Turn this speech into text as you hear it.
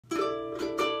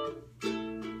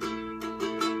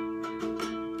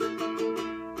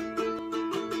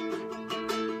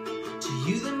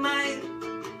you that might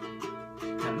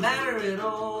not matter at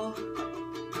all,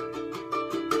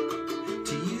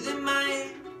 to you that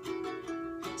might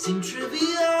seem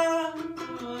trivial,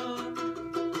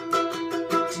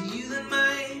 to you that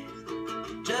might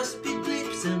just be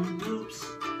bleeps and bloops.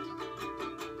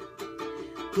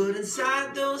 But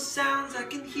inside those sounds I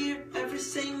can hear every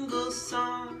single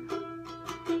song.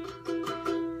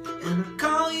 And I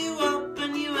call you up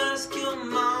and you ask your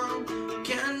mom,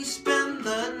 can you spend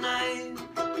the night?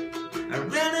 I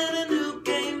rented a new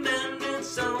game and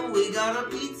it's on. We got a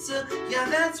pizza, yeah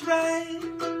that's right.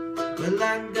 Well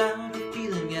I got a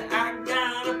feeling, yeah I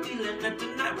got a feeling that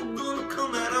tonight we're gonna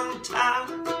come out on top.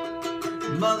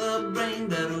 Mother brain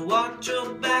better watch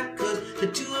your back, cause the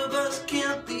two of us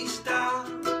can't be stopped.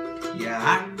 Yeah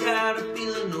I got a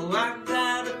feeling, oh I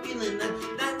got a feeling that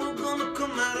tonight we're gonna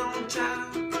come out on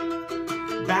top.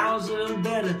 Bowser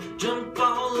better jump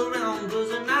all around, cause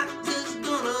the night is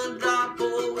gonna drop,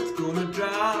 oh it's gonna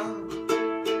drop.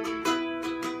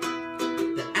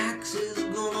 The axe is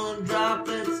gonna drop,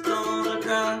 it's gonna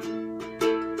drop.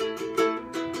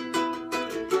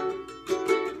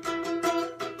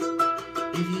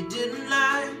 If you didn't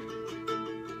lie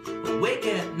awake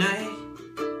at night,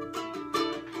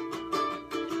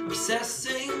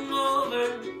 obsessing over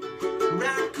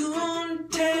raccoon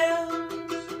tails,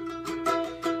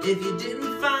 if you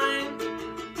didn't find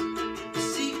the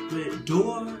secret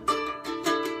door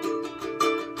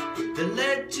that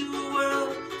led to a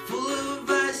world full of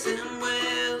ice and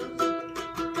whales,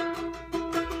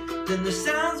 then the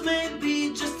sounds may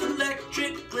be just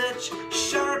electric glitch,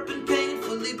 sharp and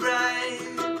painfully bright,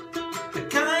 the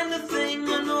kind of thing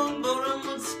an old modem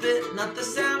would spit, not the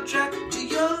soundtrack to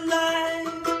your life.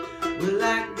 Well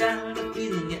I got a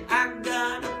feeling, yeah I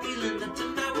got a feeling that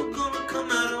tonight we're gonna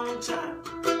come out on top.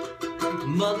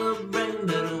 Mother